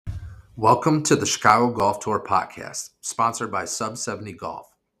Welcome to the Chicago Golf Tour podcast, sponsored by Sub 70 Golf.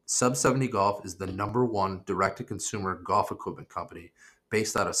 Sub 70 Golf is the #1 direct-to-consumer golf equipment company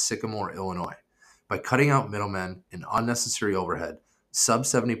based out of Sycamore, Illinois. By cutting out middlemen and unnecessary overhead, Sub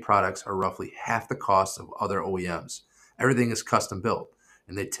 70 products are roughly half the cost of other OEMs. Everything is custom built,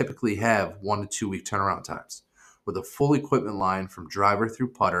 and they typically have 1 to 2 week turnaround times. With a full equipment line from driver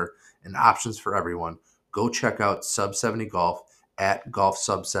through putter and options for everyone, go check out Sub 70 Golf at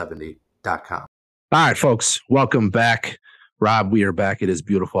golfsub70.com. All right, folks, welcome back. Rob, we are back. It is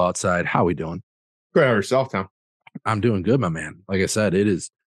beautiful outside. How are we doing? Good on yourself, Tom. I'm doing good, my man. Like I said,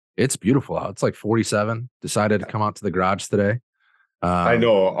 it's beautiful out. It's like 47. Decided to come out to the garage today. I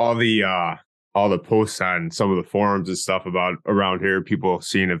know all the posts on some of the forums and stuff about around here, people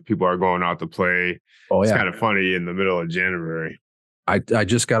seeing if people are going out to play. Oh, it's yeah. kind of funny in the middle of January. I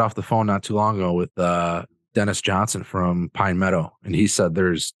just got off the phone not too long ago with Dennis Johnson from Pine Meadow, and he said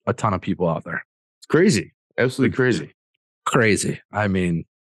there's a ton of people out there. It's crazy. Absolutely crazy. Crazy. I mean,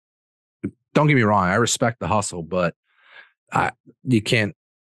 don't get me wrong. I respect the hustle, but you can't,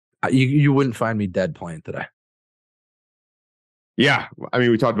 you wouldn't find me dead playing today. Yeah. I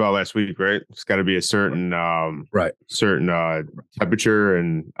mean, we talked about last week, right? It's got to be a certain, temperature.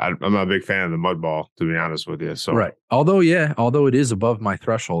 And I'm not a big fan of the mud ball, to be honest with you. So, right. Although it is above my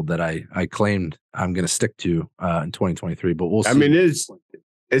threshold that I claimed I'm going to stick to in 2023, but we'll see. I mean,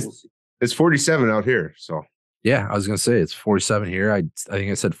 it's 47 out here. So, yeah, I was going to say it's 47 here. I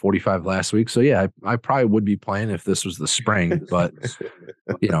think I said 45 last week. So yeah, I probably would be playing if this was the spring, but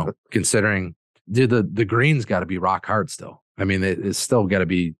considering the green's got to be rock hard still. I mean, it's still got to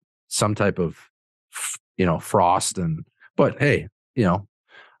be some type of, frost but hey,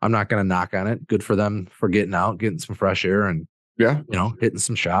 I'm not going to knock on it. Good for them for getting out, getting some fresh air and, hitting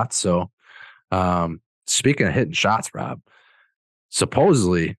some shots. So, speaking of hitting shots, Rob,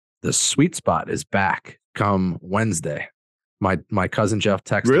 supposedly the sweet spot is back come Wednesday. My cousin Jeff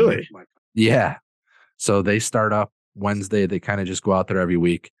texted really? me. Yeah. So they start up Wednesday. They kind of just go out there every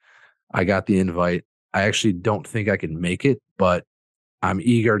week. I got the invite. I actually don't think I can make it, but I'm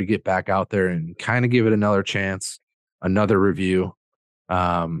eager to get back out there and kind of give it another chance, another review.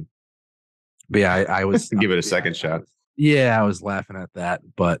 But yeah, I was give it a second shot. Yeah, I was laughing at that.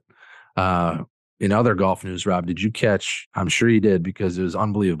 But in other golf news, Rob, did you catch? I'm sure you did because it was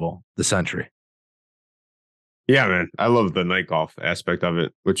unbelievable. The Century. Yeah, man. I love the night golf aspect of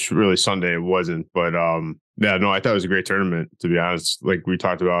it, which really Sunday it wasn't. But I thought it was a great tournament, to be honest. Like we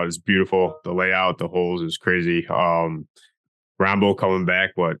talked about, it's beautiful. The layout, the holes is crazy. Rambo coming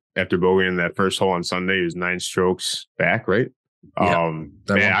back, after bogeying that first hole on Sunday, he was 9 strokes back, right? Yeah,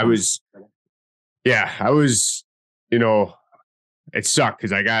 I was, it sucked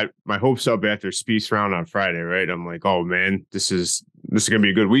because I got my hopes up after Spieth's round on Friday, right? I'm like, oh man, this is gonna be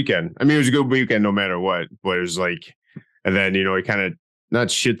a good weekend. I mean, it was a good weekend no matter what, but it was like, and then he kind of not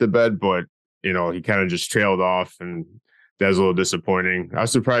shit the bed, but he kind of just trailed off, and that was a little disappointing. I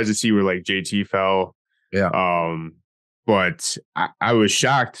was surprised to see where like JT fell. Yeah. But I was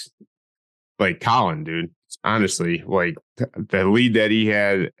shocked, like Colin, dude. Honestly, like the lead that he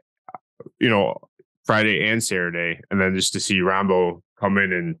had, Friday and Saturday, and then just to see Rambo come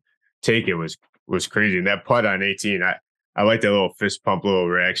in and take it was crazy. And that putt on 18, I like that little fist pump, little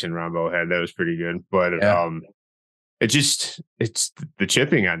reaction Rambo had. That was pretty good. But it's the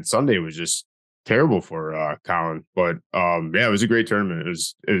chipping on Sunday was just terrible for Colin. But it was a great tournament.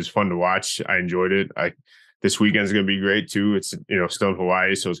 It was fun to watch. I enjoyed it. This weekend's gonna be great too. It's still in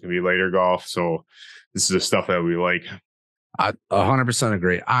Hawaii, so it's gonna be later golf. So this is the stuff that we like. I 100%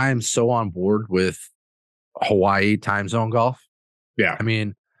 agree. I'm so on board with Hawaii time zone golf. Yeah. I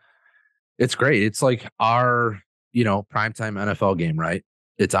mean, it's great. It's like our, primetime NFL game, right?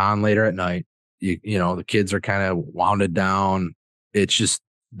 It's on later at night. The kids are kind of wounded down. It's just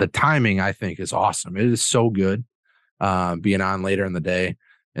the timing, I think, is awesome. It is so good being on later in the day.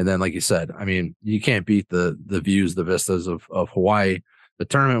 And then, like you said, I mean, you can't beat the views, the vistas of Hawaii. The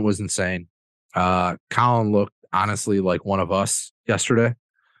tournament was insane. Colin looked honestly like one of us yesterday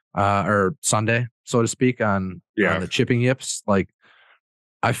or Sunday, so to speak, on the chipping yips. Like,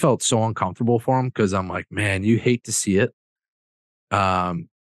 I felt so uncomfortable for him because I'm like, man, you hate to see it.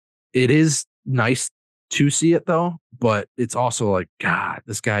 It is nice to see it though, but it's also like, God,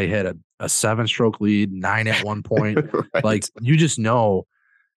 this guy had a 7-stroke lead, 9 at one point. Right. Like, you just know.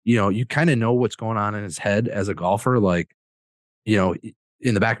 You kind of know what's going on in his head as a golfer. Like, in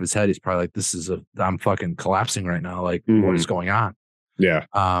the back of his head, he's probably like, I'm fucking collapsing right now. Like, what is going on? Yeah.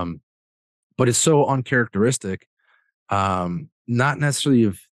 But it's so uncharacteristic. Not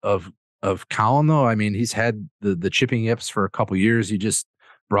necessarily of Colin though. I mean, he's had the chipping yips for a couple years.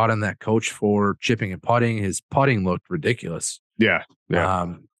 brought in that coach for chipping and putting. His putting looked ridiculous. Yeah.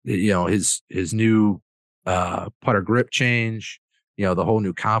 His new putter grip change, the whole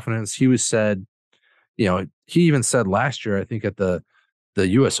new confidence. He even said last year, I think at the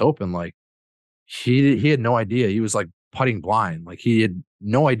US Open, like he had no idea. He was like putting blind. Like he had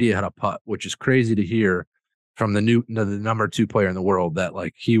no idea how to putt, which is crazy to hear from the number 2 player in the world, that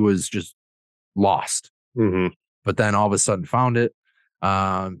like he was just lost. Mm-hmm. But then all of a sudden found it.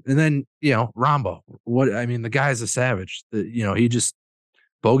 And then, Rahmbo, the guy's a savage. He just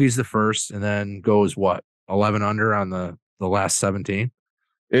bogeys the first and then goes 11 under on the last 17.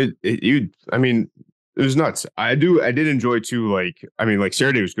 It was nuts. I did enjoy too. Like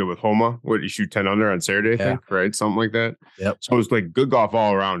Saturday was good with Homa. What, you shoot 10 under on Saturday, I think, right? Something like that. Yep. So it was like good golf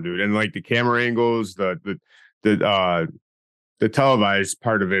all around, dude. And like the camera angles, the televised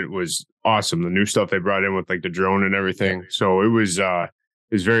part of it was awesome. The new stuff they brought in with like the drone and everything. So it was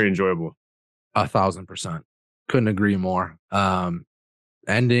very enjoyable. 1,000%. Couldn't agree more.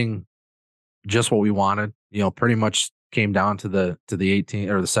 Ending just what we wanted. Pretty much came down to the 18th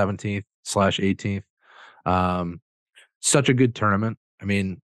or the 17th/18th. Such a good tournament. I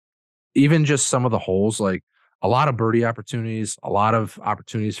mean, even just some of the holes, like a lot of birdie opportunities, a lot of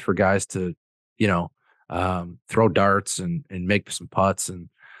opportunities for guys to, throw darts and make some putts, and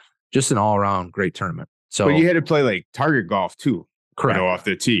just an all around great tournament. So, but you had to play like target golf too. Correct. Off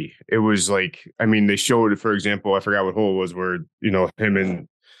the tee. It was like, they showed, for example, I forgot what hole it was, where, him and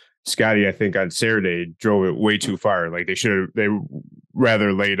Scotty, I think on Saturday, drove it way too far. Like they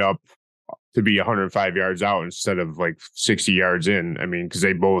rather laid up to be 105 yards out instead of like 60 yards in. Because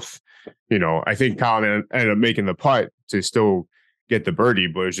they both, I think Colin ended up making the putt to still get the birdie,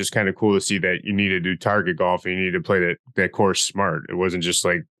 but it's just kind of cool to see that you need to do target golf and you need to play that course smart. It wasn't just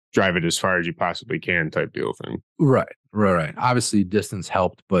like drive it as far as you possibly can type deal thing. Right. Obviously distance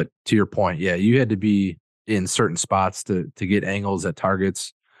helped, but to your point, you had to be in certain spots to get angles at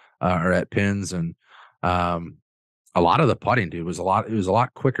targets or at pins. And a lot of the putting, dude, it was a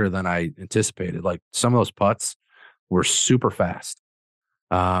lot quicker than I anticipated. Like some of those putts were super fast.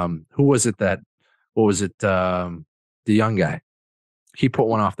 Who was it the young guy? He put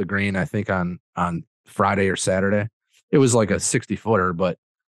one off the green, I think on Friday or Saturday. It was like a 60-footer, but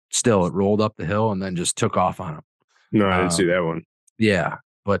still it rolled up the hill and then just took off on him. No, I didn't see that one. Yeah.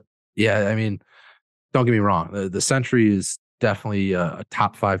 But don't get me wrong. The Century is definitely a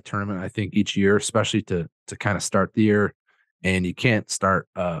top 5 tournament, I think, each year, especially to kind of start the year. And you can't start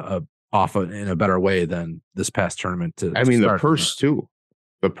off in a better way than this past tournament. The purse too.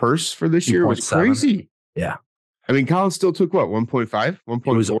 The purse for this year was crazy. Yeah. Colin still took what, 1.5,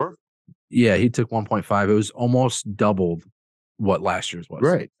 1.4? Yeah, he took 1.5. It was almost doubled what last year's was.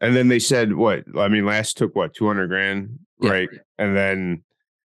 Right. And then they said last took what, 200 grand, right? Yeah. And then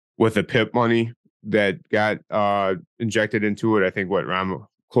with the PIP money that got injected into it, I think around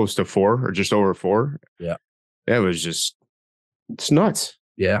close to 4 or just over 4. Yeah. That was just, it's nuts.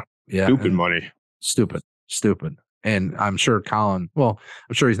 Yeah. Stupid money. Stupid. And I'm sure Colin, I'm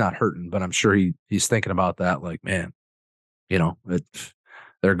sure he's not hurting, but I'm sure he's thinking about that. Like, man,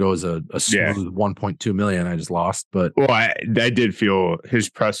 there goes a smooth 1.2 million I just lost. But I did feel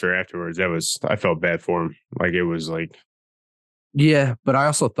his presser afterwards. I felt bad for him. Like it was like, yeah, but I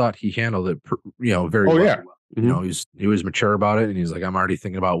also thought he handled it, very well. Yeah. Mm-hmm. He was mature about it, and he's like, I'm already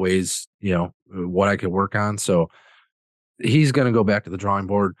thinking about ways, what I could work on. So he's going to go back to the drawing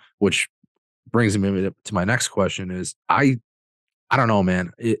board, which brings me to my next question is I don't know,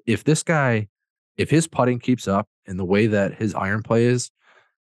 man. If this guy, if his putting keeps up in the way that his iron play is,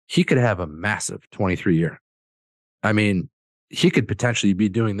 he could have a massive 23 year. He could potentially be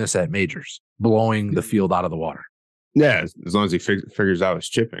doing this at majors, blowing the field out of the water. Yeah, as long as he figures out his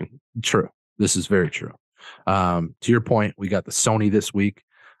chipping. True. This is very true. To your point, we got the Sony this week,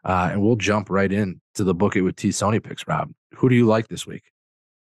 and we'll jump right in to the Book It with T Sony picks, Rob. Who do you like this week?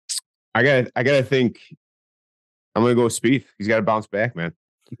 I gotta think. I'm gonna go with Spieth. He's got to bounce back, man.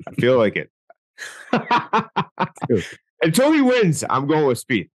 I feel like it. Until he wins, I'm going with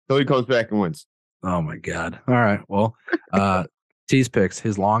Spieth. Until he comes back and wins. Oh my God! All right. Well, T's picks.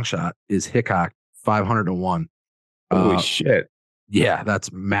 His long shot is Hickok 500-1. Holy shit! Yeah,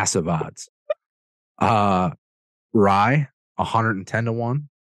 that's massive odds. Rye 110-1.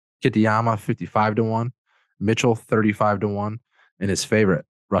 Kitayama 55-1. Mitchell 35-1, and his favorite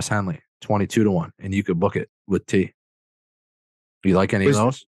Russ Henley 22-1. And you could book it with T. Do you like any of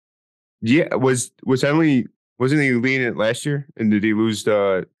those? Yeah, was Henley, wasn't he leading it last year? And did he lose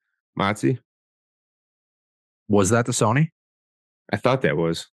to Matzi? Was that the Sony? I thought that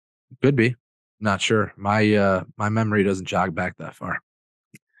was. Could be. Not sure. My memory doesn't jog back that far.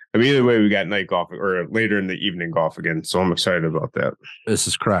 mean, either way, we got night golf or later in the evening golf again. So I'm excited about that. This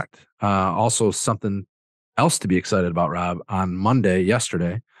is correct. Also, something else to be excited about, Rob. On Monday,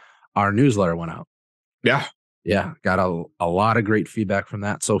 yesterday, our newsletter went out. Yeah. Yeah. Got a lot of great feedback from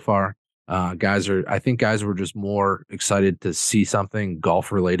that so far. I think guys were just more excited to see something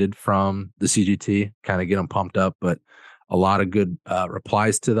golf related from the CGT, kind of get them pumped up, but a lot of good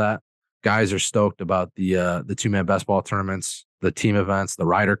replies to that. Guys are stoked about the 2-man best ball tournaments, the team events, the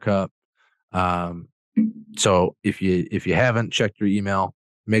Ryder Cup. So if you haven't checked your email,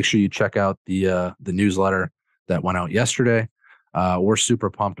 make sure you check out the newsletter that went out yesterday. We're super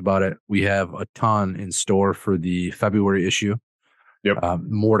pumped about it. We have a ton in store for the February issue. Yep.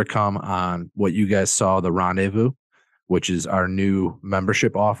 More to come on what you guys saw, the Rendezvous, which is our new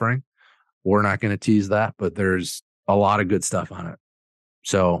membership offering. We're not going to tease that, but there's a lot of good stuff on it.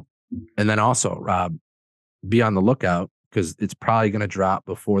 So, and then also, Rob, be on the lookout because it's probably going to drop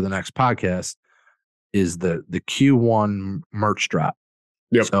before the next podcast, is the Q1 merch drop.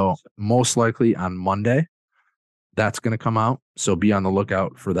 Yep. So most likely on Monday, that's going to come out. So be on the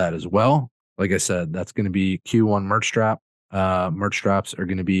lookout for that as well. Like I said, that's going to be Q1 merch drop. Merch drops are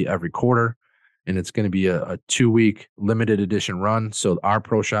going to be every quarter, and it's going to be a 2-week limited edition run. So our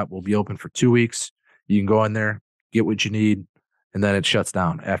pro shop will be open for 2 weeks. You can go in there, get what you need, and then it shuts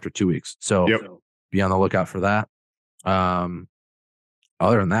down after 2 weeks. So be on the lookout for that. Other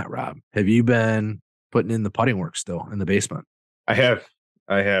than that, Rob, have you been putting in the putting work still in the basement? I have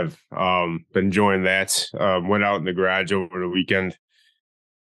been enjoying that. Went out in the garage over the weekend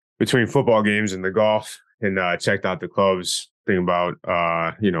between football games and the golf, and checked out the clubs. Thinking about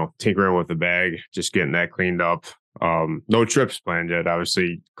tinkering with the bag, just getting that cleaned up. No trips planned yet,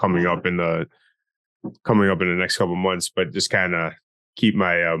 obviously coming up in the next couple of months, but just kind of keep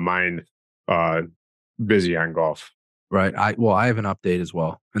my mind busy on golf. Right. I have an update as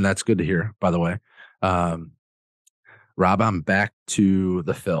well, and that's good to hear, by the way. Rob, I'm back to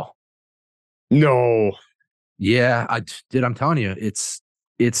the fill. No. Yeah, I did. I'm telling you, it's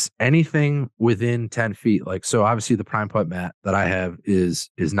anything within 10 feet. Like, so obviously the prime putt mat that I have is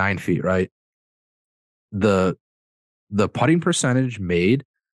 9 feet, right? The putting percentage made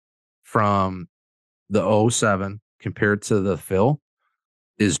from the 07 compared to the fill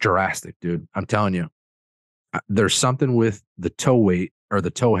is drastic, dude. I'm telling you. There's something with the toe weight or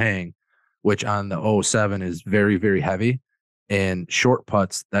the toe hang, which on the 07 is very, very heavy, and short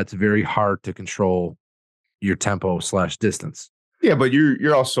putts, that's very hard to control your tempo / distance. Yeah, but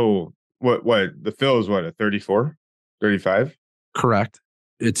you're also what the fill is what, a 34, 35? Correct.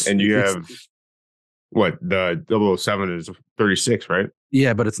 You have what, the 007 is 36, right?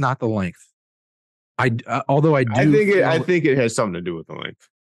 Yeah, but it's not the length. I think it has something to do with the length.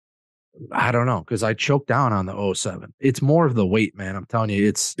 I don't know, because I choked down on the 07. It's more of the weight, man. I'm telling you,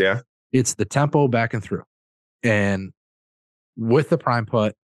 it's the tempo back and through. And with the prime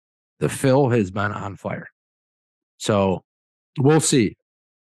putt, the fill has been on fire. So we'll see.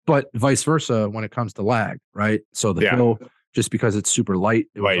 But vice versa when it comes to lag, right? So the fill, just because it's super light,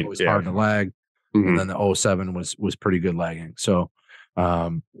 it was always hard to lag. Mm-hmm. And then the 07 was pretty good lagging. So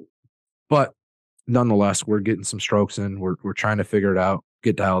but nonetheless, we're getting some strokes in. We're trying to figure it out,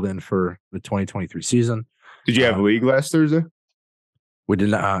 get dialed in for the 2023 season. Did you have league last Thursday? We did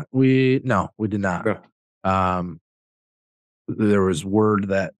not. We did not. No. There was word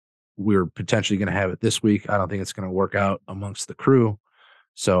that we were potentially going to have it this week. I don't think it's going to work out amongst the crew.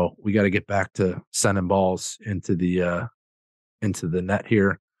 So we got to get back to sending balls into the net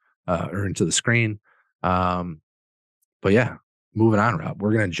here, or into the screen. But yeah, moving on, Rob.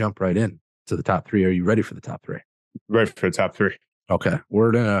 We're going to jump right in to the top three. Are you ready for the top three? Ready for the top three. Okay.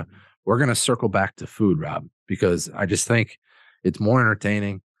 We're gonna circle back to food, Rob, because I just think it's more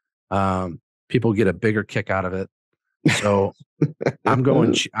entertaining. People get a bigger kick out of it. So I'm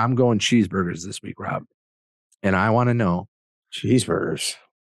going cheeseburgers this week, Rob. And I want to know cheeseburgers.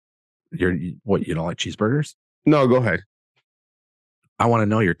 You don't like cheeseburgers? No, go ahead. I want to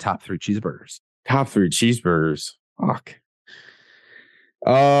know your top 3 cheeseburgers. Top 3 cheeseburgers. Fuck.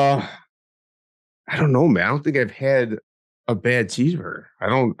 I don't know, man. I don't think I've had a bad cheeseburger.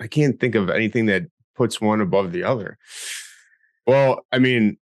 I can't think of anything that puts one above the other. Well, I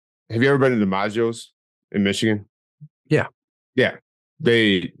mean, have you ever been to the Maggio's in Michigan? Yeah. Yeah.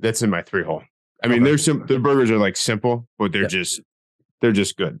 That's in my 3 hole. I mean, their burgers are like simple, but they're just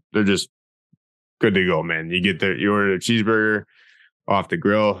good. They're just good to go, man. You order a cheeseburger off the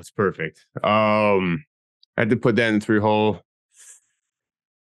grill. It's perfect. I had to put that in 3 hole.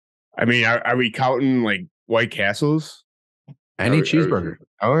 I mean, are we counting like White Castles? Any cheeseburger?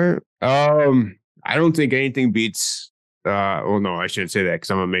 I don't think anything beats Well, no, I shouldn't say that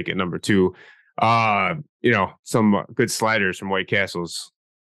because I'm gonna make it number 2. Some good sliders from White Castles,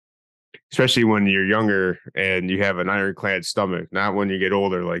 especially when you're younger and you have an ironclad stomach. Not when you get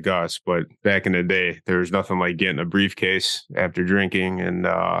older like us, but back in the day, there was nothing like getting a briefcase after drinking and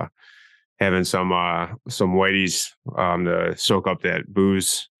having some whiteys to soak up that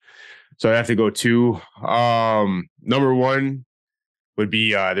booze. So I have to go 2. Number 1 would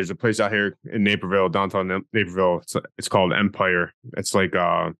be there's a place out here in Naperville, downtown Naperville. It's called Empire. It's like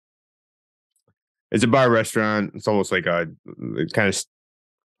it's a bar restaurant. It's almost like it kind of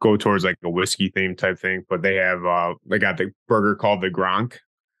go towards like a whiskey theme type thing, but they have they got the burger called the Gronk.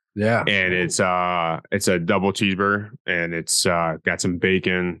 Yeah. And it's a double cheeseburger, and it's got some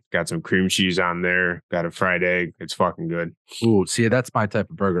bacon, got some cream cheese on there, got a fried egg. It's fucking good. Ooh, see, that's my type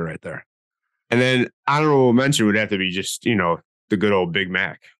of burger right there. And then honorable mention would have to be just, the good old Big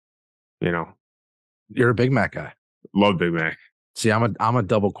Mac. You're a Big Mac guy. Love Big Mac. See, I'm a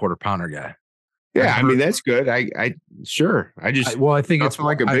double quarter pounder guy. Yeah, I mean that's good. I sure. I think it's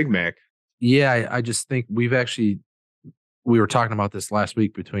like a Big Mac. Yeah, I just think we were talking about this last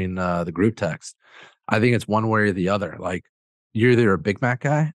week between the group text. I think it's one way or the other. Like you're either a Big Mac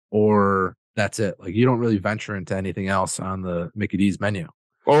guy or that's it. Like you don't really venture into anything else on the Mickey D's menu.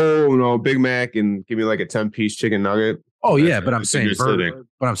 Oh no, Big Mac and give me like a 10-piece chicken nugget. Oh yeah, but I'm saying burger.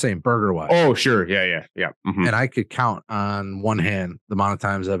 But I'm saying burger wise. Oh sure, yeah. Mm-hmm. And I could count on one hand the amount of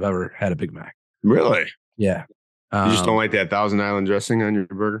times I've ever had a Big Mac. Really? Yeah. You just don't like that Thousand Island dressing on your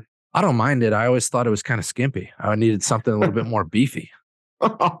burger? I don't mind it. I always thought it was kind of skimpy. I needed something a little bit more beefy.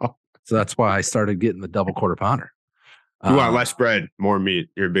 So that's why I started getting the double quarter pounder. You want less bread, more meat.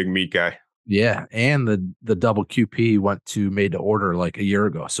 You're a big meat guy. Yeah. And the double QP went to made to order like a year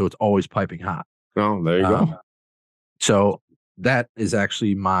ago. So it's always piping hot. Oh, there you go. So that is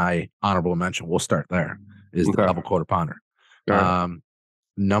actually my honorable mention. We'll start there is the double quarter pounder. Right.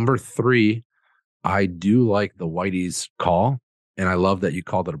 Number 3, I do like the Whitey's call. And I love that you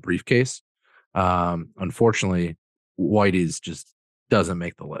called it a briefcase. Unfortunately, Whitey's just doesn't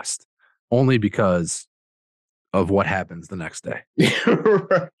make the list only because of what happens the next day.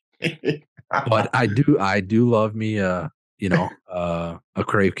 But I do love me a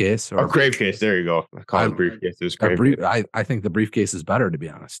crave case or a crave case. There you go. I call it briefcase. I think the briefcase is better, to be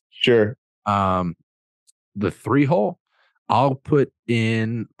honest. Sure. The 3-hole, I'll put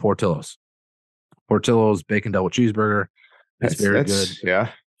in Portillo's. Portillo's bacon double cheeseburger. It's very good.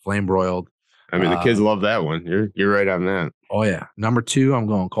 Yeah. Flame broiled. I mean, the kids love that one. You're right on that. Oh yeah. Number 2, I'm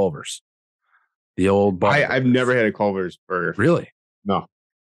going Culver's. The old bar. I've never had a Culver's burger. Really? No.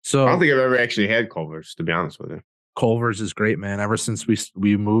 So I don't think I've ever actually had Culver's, to be honest with you. Culver's is great, man. Ever since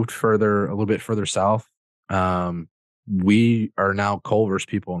we moved a little bit further south, we are now Culver's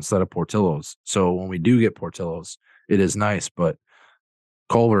people instead of Portillo's. So when we do get Portillo's, it is nice, but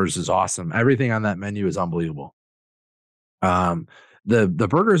Culver's is awesome. Everything on that menu is unbelievable. The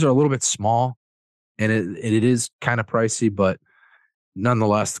burgers are a little bit small and it is kind of pricey, but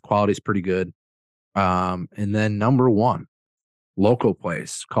nonetheless, the quality is pretty good. And then number 1, local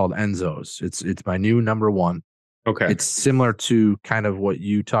place called Enzo's. It's my new number 1. Okay. It's similar to kind of what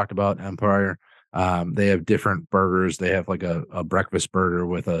you talked about, Empire. They have different burgers. They have like a breakfast burger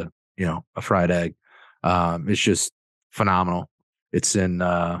with a fried egg. It's just phenomenal. It's in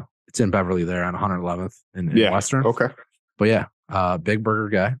Beverly there on 111th in Western. Okay. But yeah, big burger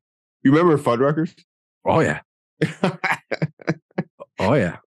guy. You remember Fuddruckers? Oh yeah. Oh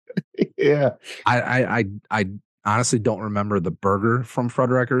yeah. Yeah. I honestly don't remember the burger from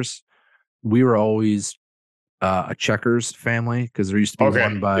Fuddruckers. We were always a Checkers family because there used to be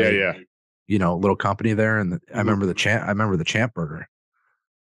one by little company there, and I remember the Champ burger.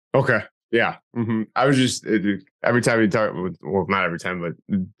 Okay. Yeah. Mm-hmm. I was just every time you talk, well, not every time, but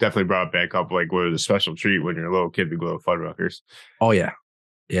definitely brought it back up. Like, what was a special treat when you're a little kid to go to Fuddruckers? Oh yeah,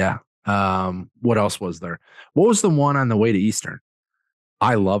 yeah. What else was there? What was the one on the way to Eastern?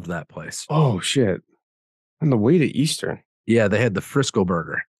 I loved that place. Oh shit! On the way to Eastern. Yeah, they had the Frisco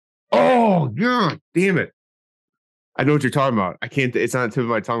burger. Oh god, damn it! I know what you're talking about. I can't. It's on the tip of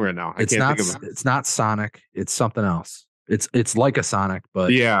my tongue right now. It's not Sonic. It's something else. It's like a Sonic,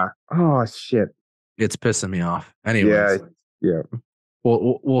 but yeah. Oh shit! It's pissing me off. Anyways, yeah.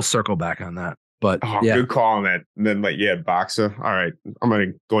 We'll circle back on that. But good call on that. And then Boxa. All right, I'm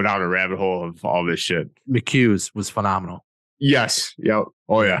gonna go down a rabbit hole of all this shit. McHugh's was phenomenal. Yes. Yep.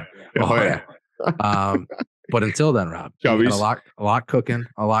 Oh yeah. But until then, Rob, we got a lot cooking,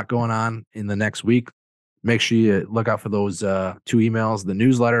 a lot going on in the next week. Make sure you look out for those 2 emails: the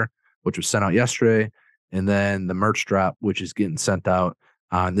newsletter, which was sent out yesterday, and then the merch drop, which is getting sent out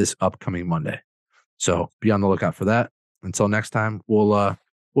on this upcoming Monday. So be on the lookout for that. Until next time, we'll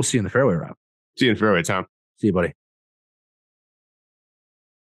see you in the fairway, Rob. See you in the fairway, Tom. See you, buddy.